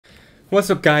What's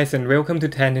up guys, and welcome to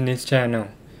Tecnifibre channel.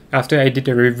 After I did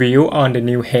a review on the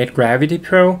new Head Gravity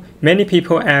Pro, many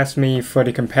people asked me for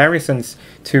the comparisons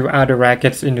to other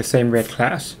rackets in the same weight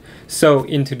class. So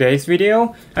in today's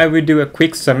video, I will do a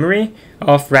quick summary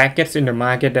of rackets in the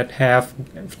market that have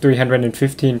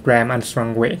 315 gram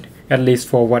unstrung weight, at least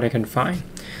for what I can find.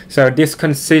 So this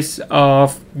consists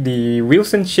of the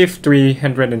Wilson Shift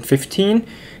 315,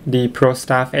 the Pro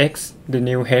Staff X, the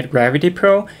new Head Gravity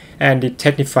Pro, and the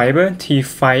Tecnifibre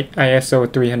TFight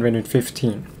ISO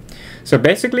 315. So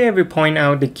basically I will point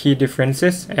out the key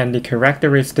differences and the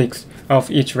characteristics of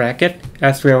each racket,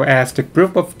 as well as the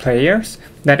group of players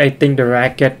that I think the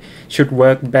racket should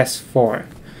work best for.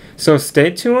 So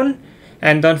stay tuned,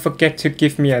 and don't forget to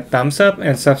give me a thumbs up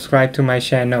and subscribe to my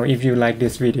channel if you like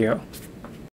this video.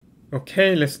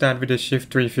 Okay, let's start with the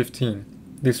Shift 315.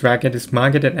 This racket is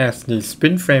marketed as the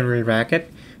spin-friendly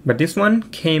racket, but this one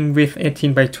came with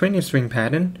 18x20 swing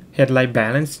pattern, headlight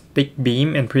balance, thick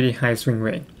beam, and pretty high swing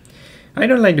rate. I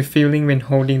don't like the feeling when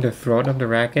holding the throat of the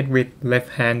racket with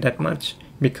left hand that much,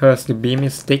 because the beam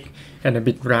is thick and a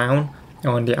bit round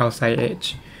on the outside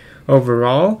edge.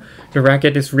 Overall, the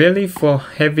racket is really for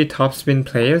heavy topspin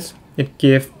players. It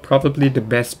gives probably the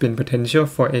best spin potential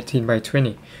for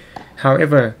 18x20.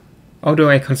 However,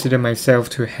 although I consider myself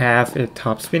to have a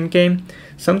topspin game,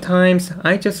 sometimes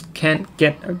I just can't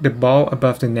get the ball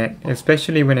above the net,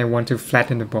 especially when I want to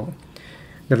flatten the ball.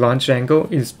 The launch angle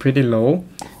is pretty low.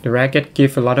 The racket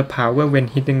gives a lot of power when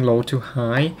hitting low to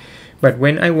high, but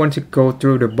when I want to go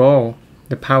through the ball,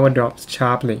 the power drops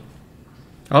sharply.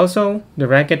 Also, the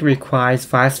racket requires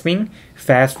fast swing,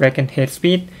 fast racket head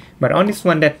speed, but on this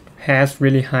one that has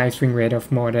really high swing rate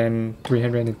of more than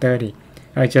 330,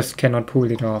 I just cannot pull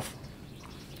it off.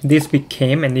 This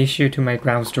became an issue to my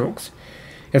ground strokes,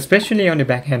 especially on the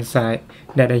backhand side,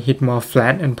 that I hit more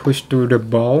flat and push through the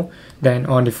ball than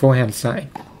on the forehand side.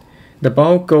 The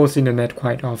ball goes in the net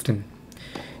quite often.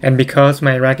 And because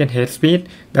my racket head speed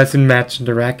doesn't match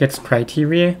the racket's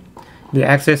criteria, the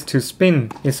access to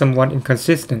spin is somewhat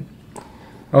inconsistent.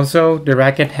 Also, the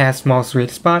racket has small sweet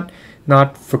spot,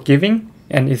 not forgiving,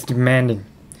 and is demanding.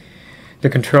 The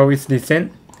control is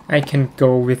decent. I can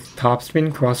go with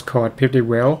topspin cross court pretty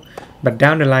well, but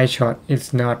down the line shot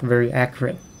is not very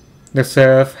accurate. The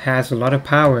serve has a lot of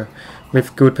power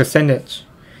with good percentage.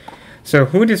 So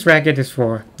who this racket is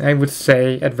for? I would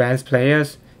say advanced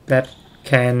players that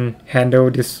can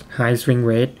handle this high swing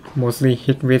rate, mostly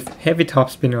hit with heavy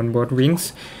topspin on both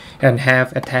rings, and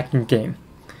have attacking game.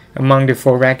 Among the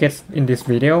 4 rackets in this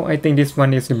video, I think this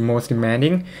one is the most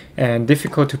demanding and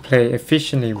difficult to play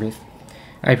efficiently with.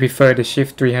 I prefer the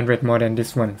Shift 300 more than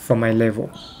this one for my level.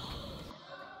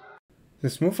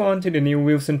 Let's move on to the new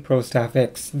Wilson Pro Staff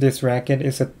X. This racket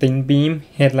is a thin beam,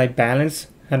 headlight balance,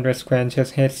 100 square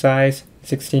inches head size,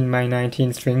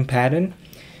 16x19 string pattern,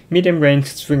 medium range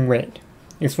swing weight.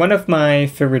 It's one of my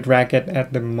favorite racket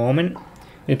at the moment.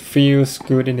 It feels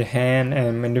good in the hand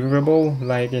and maneuverable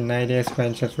like a 90 square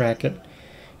inches racket.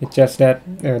 It's just that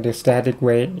the static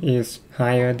weight is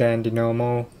higher than the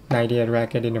normal 90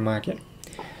 racket in the market.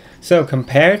 So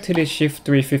compared to the Shift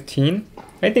 315,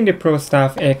 I think the Pro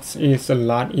Staff X is a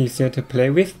lot easier to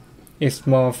play with. It's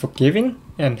more forgiving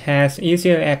and has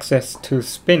easier access to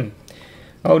spin.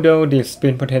 Although the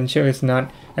spin potential is not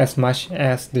as much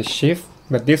as the Shift,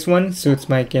 but this one suits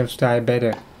my game style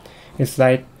better. It's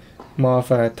like more of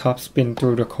a top spin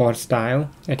through the court style.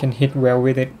 I can hit well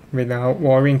with it without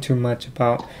worrying too much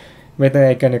about whether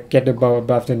I'm gonna get the ball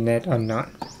above the net or not.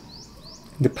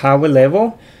 The power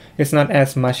level is not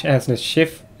as much as the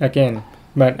Shift again,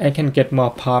 but I can get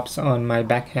more pops on my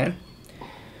backhand.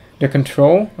 The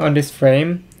control on this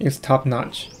frame is top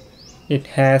notch. It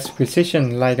has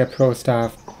precision like a Pro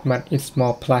Staff, but it's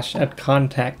more plush at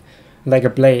contact like a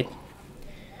blade.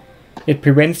 It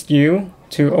prevents you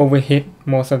to overhit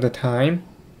most of the time.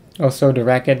 Also, the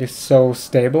racket is so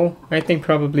stable. I think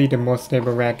probably the most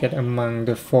stable racket among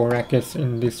the 4 rackets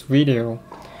in this video.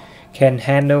 Can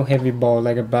handle heavy ball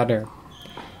like a butter.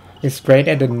 It's great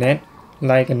at the net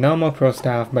like a normal Pro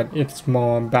Staff, but it's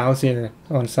more bouncier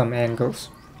on some angles.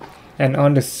 And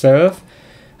on the serve,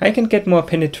 I can get more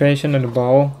penetration on the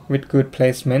ball with good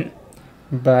placement,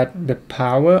 but the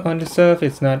power on the serve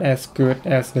is not as good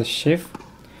as the Shift.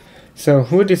 So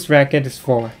who this racket is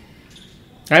for?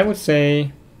 I would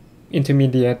say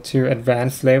intermediate to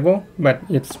advanced level, but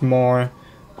it's more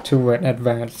toward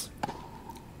advanced.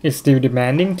 It's still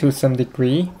demanding to some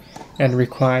degree and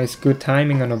requires good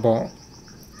timing on the ball.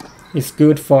 It's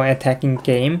good for attacking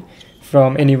game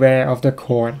from anywhere of the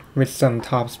court with some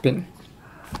topspin.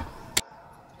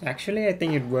 Actually, I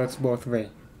think it works both ways.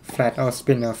 Flat or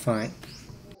spin are fine.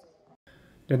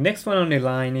 The next one on the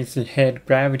line is the Head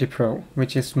Gravity Pro,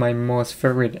 which is my most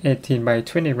favorite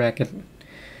 18x20 racket.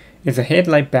 It's a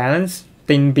head-like balance,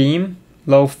 thin beam,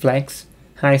 low flex,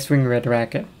 high swing rate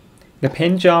racket. The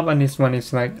paint job on this one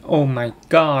is like, oh my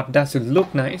god, does it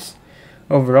look nice.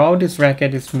 Overall, this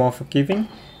racket is more forgiving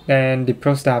than the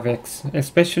Pro Staff X,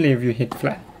 especially if you hit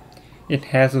flat. It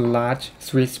has a large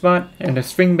sweet spot and the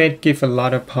swing bait gives a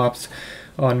lot of pops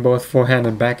on both forehand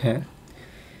and backhand.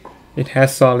 It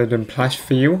has solid and plush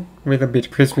feel with a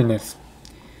bit crispiness.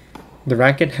 The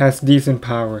racket has decent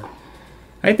power.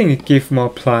 I think it gives more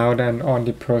plow than on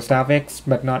the Pro Staff X,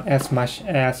 but not as much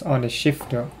as on the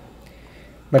Shifter.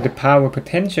 But the power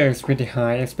potential is pretty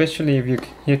high, especially if you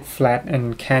hit flat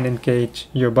and can engage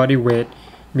your body weight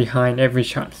behind every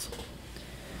shot.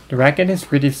 The racket is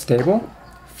pretty stable,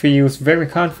 feels very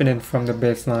confident from the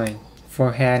baseline.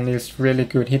 Forehand is really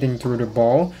good hitting through the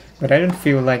ball, but I don't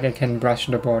feel like I can brush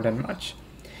the ball that much.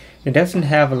 It doesn't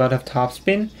have a lot of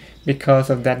topspin because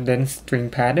of that dense string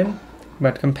pattern,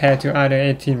 but compared to other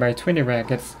 18x20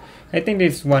 rackets, I think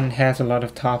this one has a lot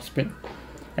of topspin.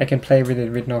 I can play with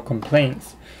it with no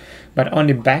complaints. But on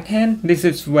the backhand, this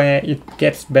is where it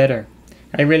gets better.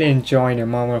 I really enjoy the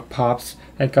amount of pops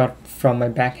I got from my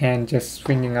backhand just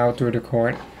swinging out through the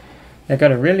court. I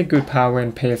got a really good power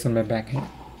and pace on my backhand.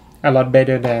 A lot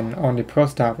better than on the Pro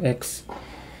Staff X.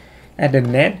 At the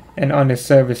net and on the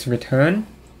service return,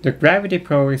 the Gravity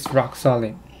Pro is rock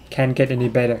solid. Can't get any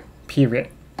better, period.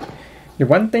 The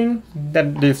one thing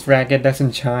that this racket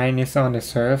doesn't shine is on the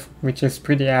serve, which is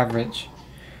pretty average.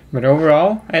 But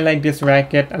overall, I like this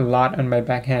racket a lot on my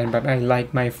backhand, but I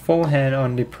like my forehand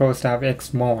on the Pro Staff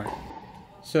X more.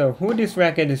 So who this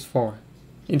racket is for?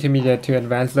 Intermediate to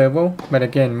advanced level, but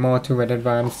again more toward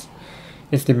advanced.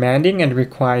 It's demanding and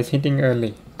requires hitting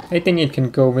early. I think it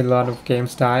can go with a lot of game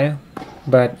style,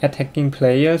 but attacking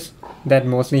players that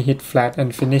mostly hit flat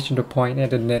and finish to the point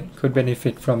at the net could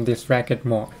benefit from this racket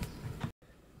more.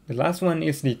 The last one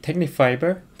is the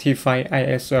Tecnifibre TFight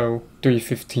ISO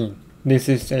 315. This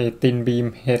is a thin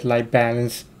beam headlight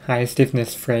balance, high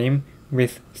stiffness frame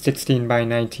with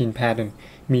 16x19 pattern,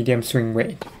 medium swing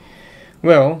weight.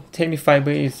 Well,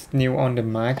 Tecnifibre is new on the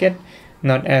market,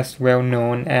 not as well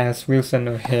known as Wilson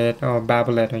or Head or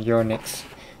Barbalet or Yonex,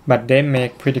 but they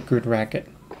make pretty good racket.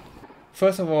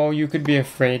 First of all, you could be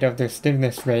afraid of the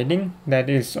stiffness rating that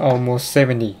is almost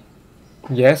 70.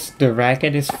 Yes, the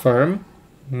racket is firm,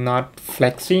 not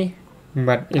flexy,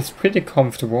 but it's pretty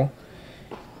comfortable.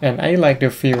 And I like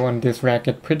the feel on this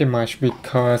racket pretty much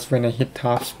because when I hit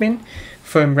topspin,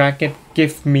 firm racket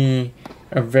gives me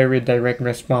a very direct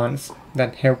response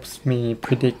that helps me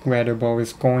predict where the ball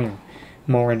is going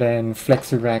more than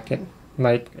flexi racket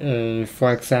like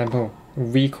for example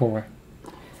V-Core.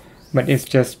 But it's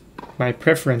just my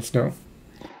preference though.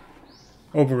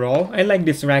 Overall, I like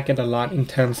this racket a lot in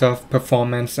terms of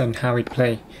performance and how it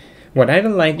plays. What I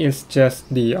don't like is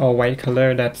just the all-white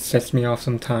color that sets me off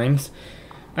sometimes.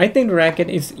 I think the racket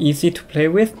is easy to play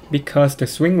with because the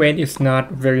swing weight is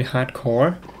not very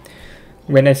hardcore.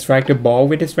 When I strike the ball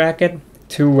with this racket,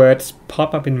 two words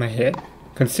pop up in my head: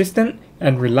 consistent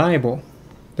and reliable.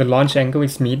 The launch angle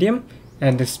is medium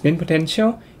and the spin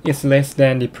potential is less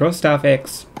than the Pro Staff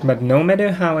X, but no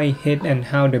matter how I hit and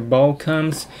how the ball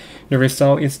comes, the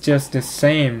result is just the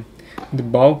same. The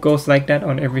ball goes like that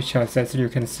on every shot, as you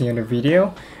can see in the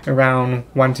video, around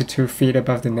 1 to 2 feet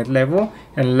above the net level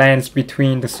and lands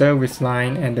between the service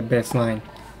line and the baseline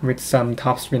with some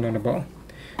topspin on the ball.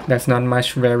 There's not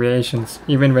much variations,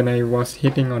 even when I was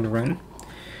hitting on the run.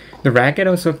 The racket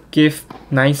also gives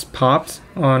nice pops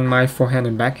on my forehand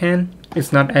and backhand.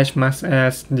 It's not as much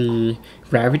as the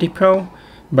Gravity Pro,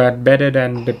 but better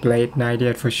than the Blade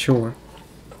 98 for sure.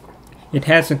 It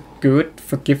has a good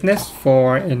forgiveness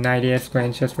for a 98 square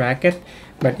inches racket,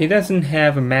 but it doesn't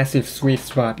have a massive sweet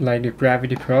spot like the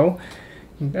Gravity Pro.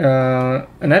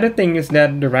 Another thing is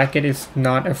that the racket is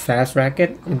not a fast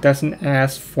racket. It doesn't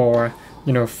ask for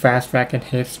fast racket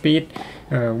head speed,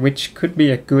 which could be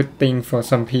a good thing for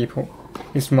some people.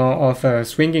 It's more of a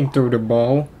swinging through the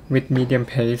ball with medium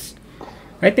pace.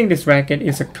 I think this racket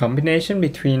is a combination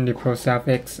between the Pro Staff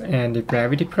X and the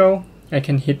Gravity Pro. I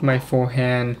can hit my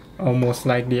forehand almost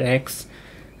like the X,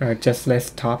 just less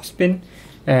topspin,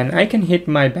 and I can hit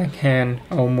my backhand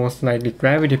almost like the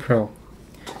Gravity Pro.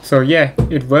 So yeah,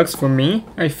 it works for me.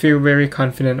 I feel very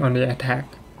confident on the attack.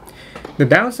 The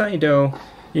downside though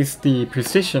is the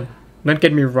precision. Don't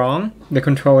get me wrong, the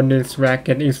control on this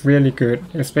racket is really good,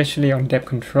 especially on depth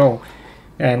control,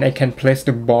 and I can place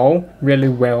the ball really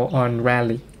well on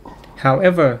rally.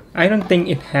 However, I don't think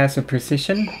it has a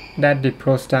precision that the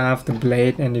Pro Staff, the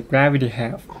Blade and the Gravity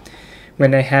have.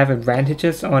 when I have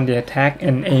advantages on the attack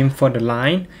and aim for the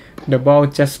line, the ball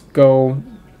just go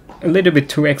a little bit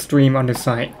too extreme on the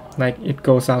side, like it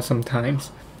goes out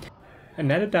sometimes.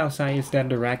 Another downside is that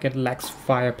the racket lacks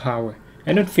firepower.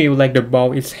 I don't feel like the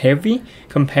ball is heavy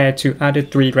compared to other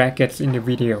 3 rackets in the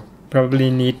video. Probably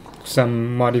need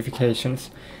some modifications.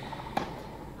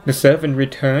 The serve and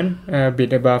return are a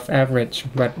bit above average,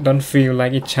 but don't feel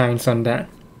like it shines on that.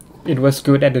 It was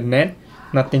good at the net,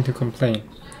 nothing to complain.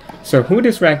 So who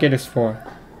this racket is for?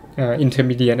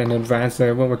 Intermediate and advanced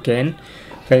level again.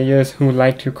 Players who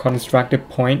like to construct a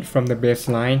point from the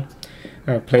baseline.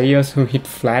 Players who hit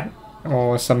flat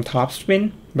or some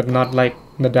topspin, but not like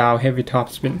the down heavy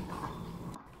topspin.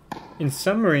 In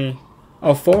summary,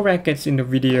 all 4 rackets in the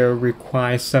video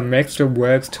require some extra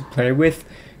work to play with.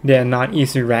 They are not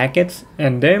easy rackets,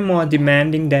 and they're more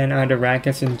demanding than other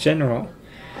rackets in general.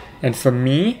 And for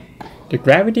me, the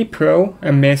Gravity Pro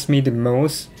amazed me the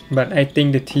most, but I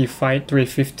think the TFight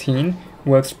 315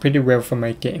 works pretty well for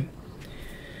my game.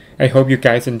 I hope you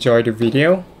guys enjoyed the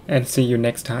video, and see you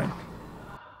next time.